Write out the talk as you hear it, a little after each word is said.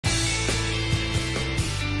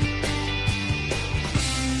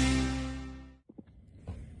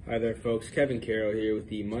Hi there, folks. Kevin Carroll here with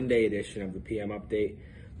the Monday edition of the PM Update.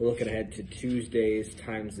 We're looking ahead to Tuesday's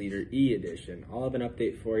Times Leader E edition. I'll have an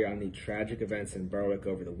update for you on the tragic events in Berwick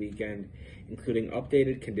over the weekend, including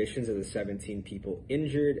updated conditions of the 17 people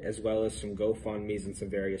injured, as well as some GoFundMes and some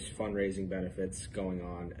various fundraising benefits going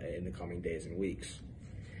on in the coming days and weeks.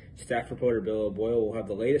 Staff reporter Bill O'Boyle will have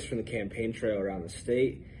the latest from the campaign trail around the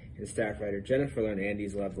state, and staff writer Jennifer Lynn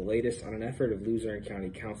Andes will have the latest on an effort of Luzerne County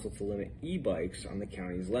Council to limit e-bikes on the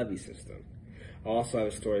county's levy system. I'll also have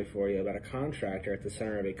a story for you about a contractor at the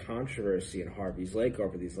center of a controversy in Harveys Lake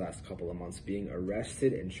over these last couple of months being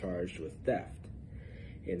arrested and charged with theft.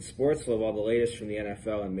 In sports, we'll have all the latest from the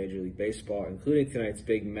NFL and Major League Baseball, including tonight's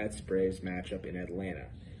big Mets-Braves matchup in Atlanta.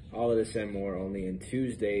 All of this and more only in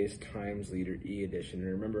Tuesday's Times Leader E edition.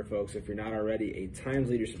 And remember, folks, if you're not already a Times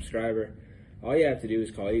Leader subscriber, all you have to do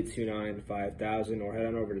is call 829-5000 or head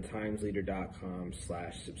on over to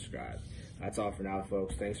timesleader.com/subscribe. That's all for now,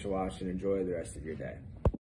 folks. Thanks for watching. Enjoy the rest of your day.